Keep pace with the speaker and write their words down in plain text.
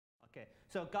Okay,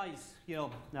 so guys,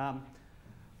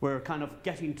 we're kind of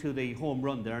getting to the home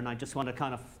run there, and I just want to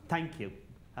kind of thank you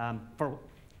for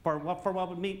what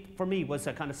for me was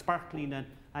a kind of sparkling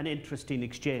and interesting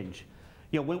exchange.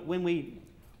 When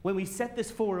we set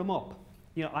this forum up,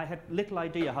 I had little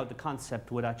idea how the concept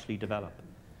would actually develop.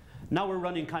 Now we're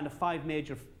running kind of 5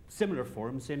 major similar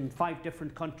forums in 5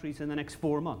 different countries in the next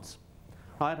 4 months,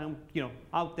 right? And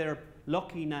out there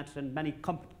looking at, and many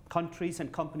countries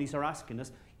and companies are asking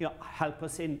us, help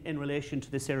us in relation to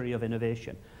this area of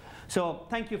innovation. So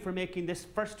thank you for making this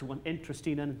first one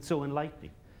interesting and so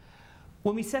enlightening.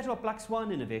 When we set up Black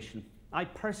Swan Innovation, I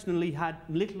personally had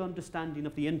little understanding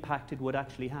of the impact it would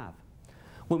actually have.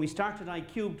 When we started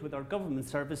iCubed with our government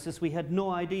services, we had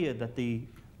no idea that the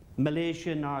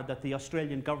Malaysian or that the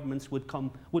Australian governments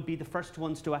would be the first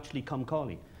ones to actually come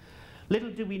calling.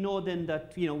 Little did we know then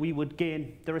that we would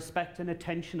gain the respect and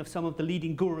attention of some of the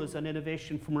leading gurus on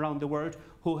innovation from around the world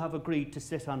who have agreed to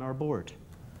sit on our board.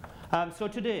 So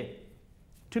today,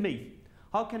 to me,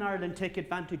 how can Ireland take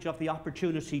advantage of the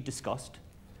opportunity discussed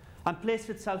and place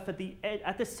itself at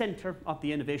the centre of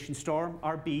the innovation storm,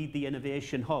 or be the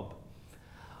innovation hub?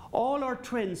 All our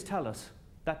trends tell us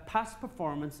that past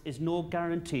performance is no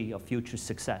guarantee of future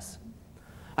success.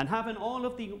 And having all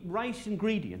of the right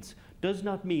ingredients does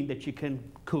not mean that you can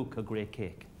cook a great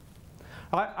cake.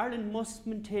 Ireland must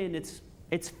maintain its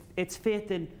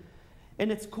faith in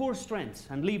its core strengths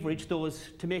and leverage those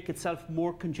to make itself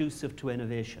more conducive to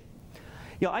innovation.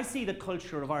 I see the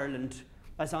culture of Ireland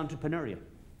as entrepreneurial.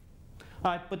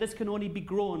 But this can only be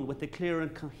grown with a clear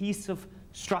and cohesive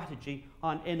strategy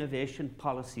on innovation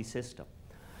policy system.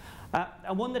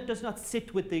 And one that does not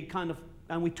sit with the kind of,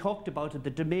 and we talked about it,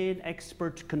 the domain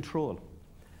expert control.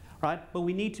 Right? But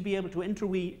we need to be able to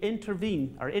interweave,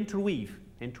 I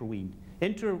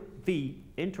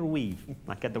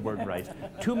get the word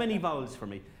right, too many vowels for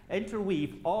me,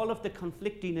 interweave all of the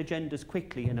conflicting agendas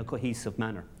quickly in a cohesive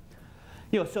manner.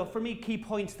 So for me, key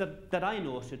points that I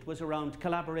noted was around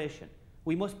collaboration.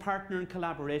 We must partner and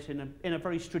collaborate in a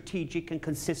very strategic and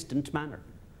consistent manner.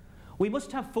 We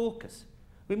must have focus.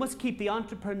 We must keep the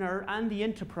entrepreneur and the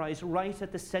enterprise right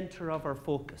at the centre of our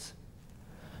focus.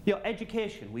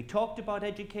 Education. We talked about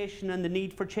education and the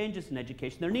need for changes in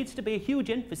education. There needs to be a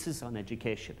huge emphasis on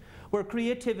education, where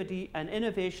creativity and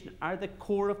innovation are the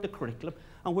core of the curriculum,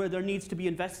 and where there needs to be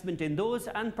investment in those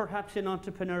and perhaps in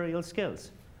entrepreneurial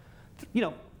skills.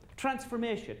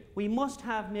 Transformation. We must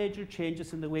have major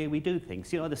changes in the way we do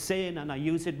things. The saying, and I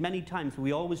use it many times,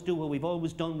 we always do what we've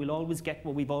always done, we'll always get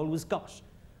what we've always got.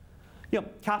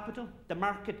 Capital, the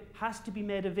market has to be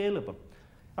made available.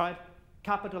 All right?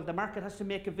 Capital, the market has to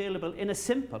make available in a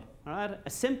simple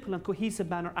and cohesive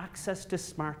manner access to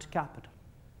smart capital.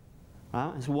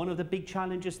 It's one of the big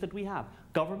challenges that we have.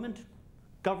 Government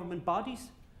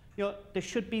bodies, they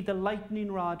should be the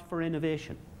lightning rod for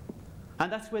innovation.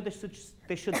 And that's where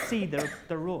they should see their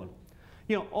role.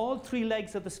 All 3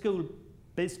 legs of the school,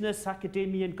 business,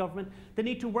 academia, and government, they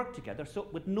need to work together, so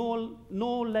with no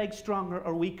leg stronger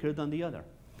or weaker than the other.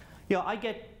 I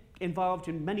get involved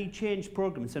in many change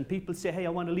programs, and people say, hey, I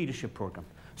want a leadership program.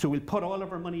 So we'll put all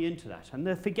of our money into that. And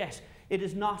they forget, it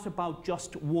is not about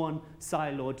just one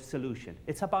siloed solution.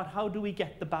 It's about how do we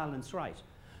get the balance right.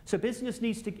 So business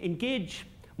needs to engage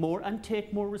more and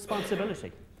take more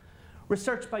responsibility.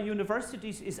 Research by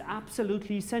universities is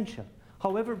absolutely essential.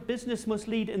 However, business must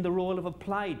lead in the role of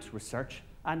applied research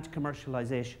and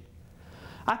commercialization.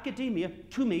 Academia,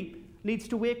 to me, needs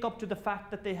to wake up to the fact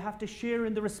that they have to share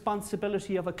in the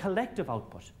responsibility of a collective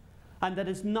output, and that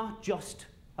is not just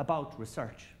about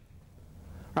research.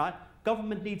 Right?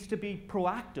 Government needs to be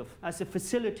proactive as a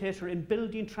facilitator in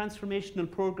building transformational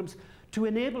programs to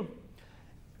enable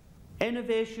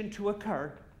innovation to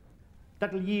occur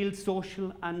that will yield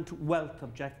social and wealth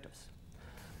objectives.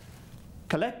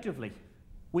 Collectively,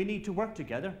 we need to work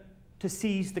together to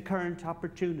seize the current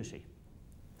opportunity.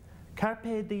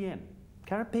 Carpe diem.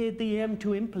 Carpe diem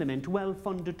to implement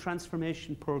well-funded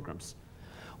transformation programs.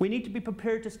 We need to be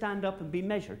prepared to stand up and be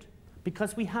measured,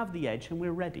 because we have the edge and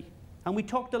we're ready. And we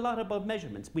talked a lot about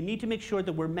measurements. We need to make sure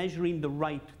that we're measuring the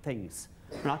right things,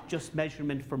 not just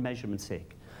measurement for measurement's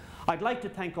sake. I'd like to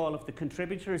thank all of the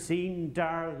contributors, Ian,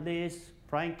 Darrell, Liz,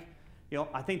 Frank.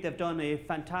 I think they've done a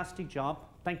fantastic job.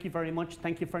 Thank you very much.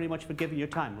 Thank you very much for giving your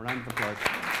time. A round of applause.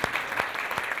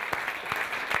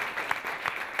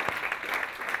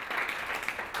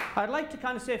 I'd like to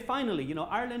kind of say, finally,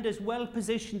 Ireland is well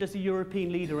positioned as a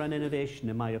European leader on innovation,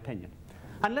 in my opinion.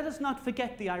 And let us not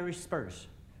forget the Irish spirit.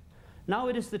 Now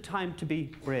it is the time to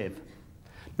be brave.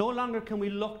 No longer can we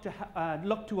look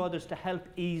to others to help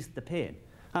ease the pain.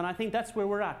 And I think that's where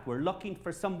we're at. We're looking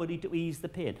for somebody to ease the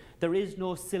pain. There is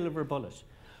no silver bullet.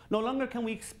 No longer can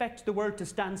we expect the world to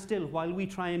stand still while we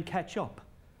try and catch up.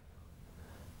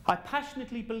 I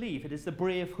passionately believe it is the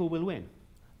brave who will win,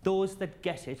 those that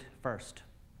get it first.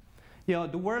 You know,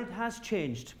 the world has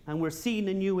changed, and we're seeing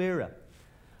a new era,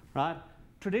 right?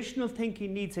 Traditional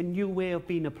thinking needs a new way of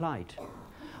being applied.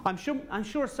 I'm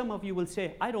sure some of you will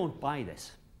say, I don't buy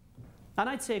this. And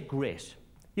I'd say, great.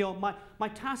 You know, my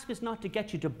task is not to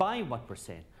get you to buy what we're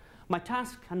saying. My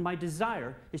task and my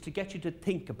desire is to get you to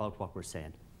think about what we're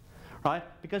saying, right?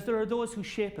 Because there are those who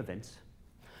shape events.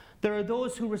 There are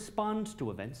those who respond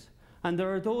to events. And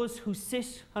there are those who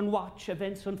sit and watch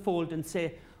events unfold and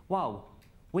say, wow,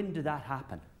 when did that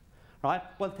happen? Right?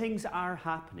 Well, things are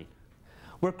happening.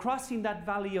 We're crossing that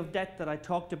valley of death that I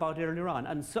talked about earlier on,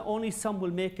 and so only some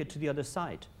will make it to the other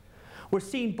side. We're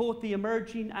seeing both the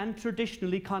emerging and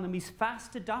traditional economies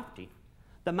fast adopting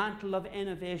the mantle of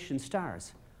innovation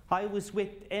stars. I was with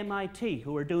MIT,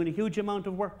 who are doing a huge amount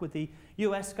of work with the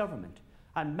US government,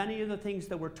 and many of the things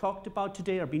that were talked about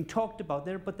today are being talked about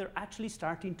there, but they're actually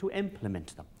starting to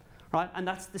implement them, right? And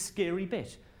that's the scary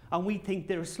bit, and we think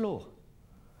they're slow,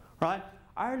 right?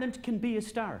 Ireland can be a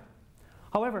star.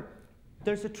 However,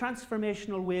 there's a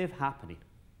transformational wave happening,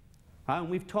 right? And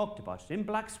we've talked about it. In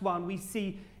Black Swan, we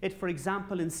see it, for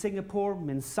example, in Singapore,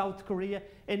 in South Korea,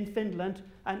 in Finland,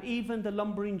 and even the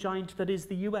lumbering giant that is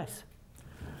the US.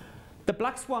 The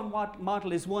Black Swan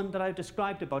model is one that I've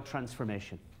described about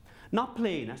transformation. Not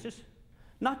playing at it,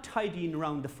 not tidying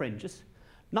around the fringes,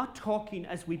 not talking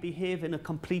as we behave in a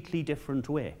completely different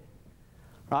way,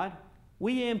 right?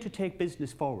 We aim to take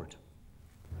business forward.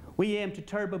 We aim to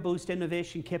turbo boost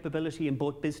innovation capability in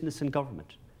both business and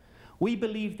government. We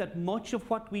believe that much of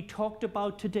what we talked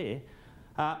about today,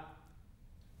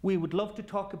 we would love to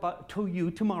talk about to you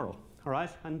tomorrow, all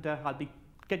right? And I'll be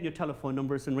getting your telephone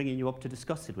numbers and ringing you up to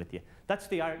discuss it with you. That's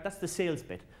the sales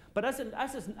bit. But as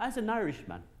an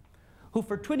Irishman, who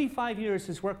for 25 years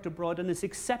has worked abroad and is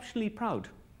exceptionally proud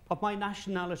of my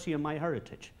nationality and my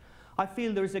heritage, I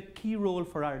feel there's a key role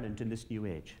for Ireland in this new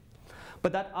age.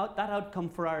 But that outcome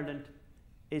for Ireland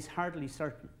is hardly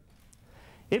certain.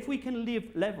 If we can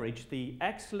leverage the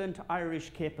excellent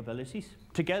Irish capabilities,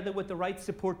 together with the right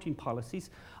supporting policies,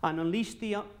 and unleash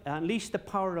the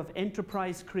power of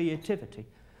enterprise creativity,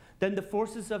 then the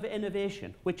forces of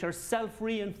innovation, which are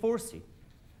self-reinforcing,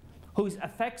 whose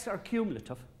effects are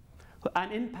cumulative,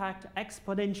 and impact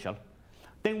exponential,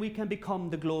 then we can become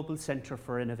the global centre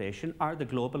for innovation, or the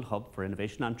global hub for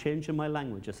innovation. I'm changing my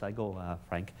language as I go,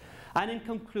 Frank. And in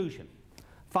conclusion,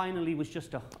 finally was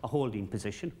just a holding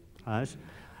position. Right?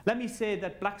 Let me say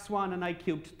that Black Swan and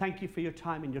iCubed, thank you for your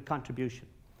time and your contribution.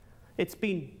 It's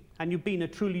been, and you've been a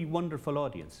truly wonderful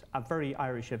audience, a very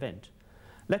Irish event.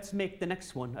 Let's make the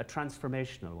next one a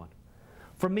transformational one.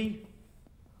 For me,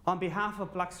 on behalf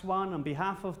of Black Swan, on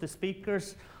behalf of the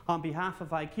speakers, on behalf of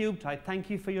iCubed, I thank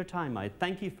you for your time. I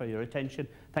thank you for your attention.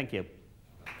 Thank you.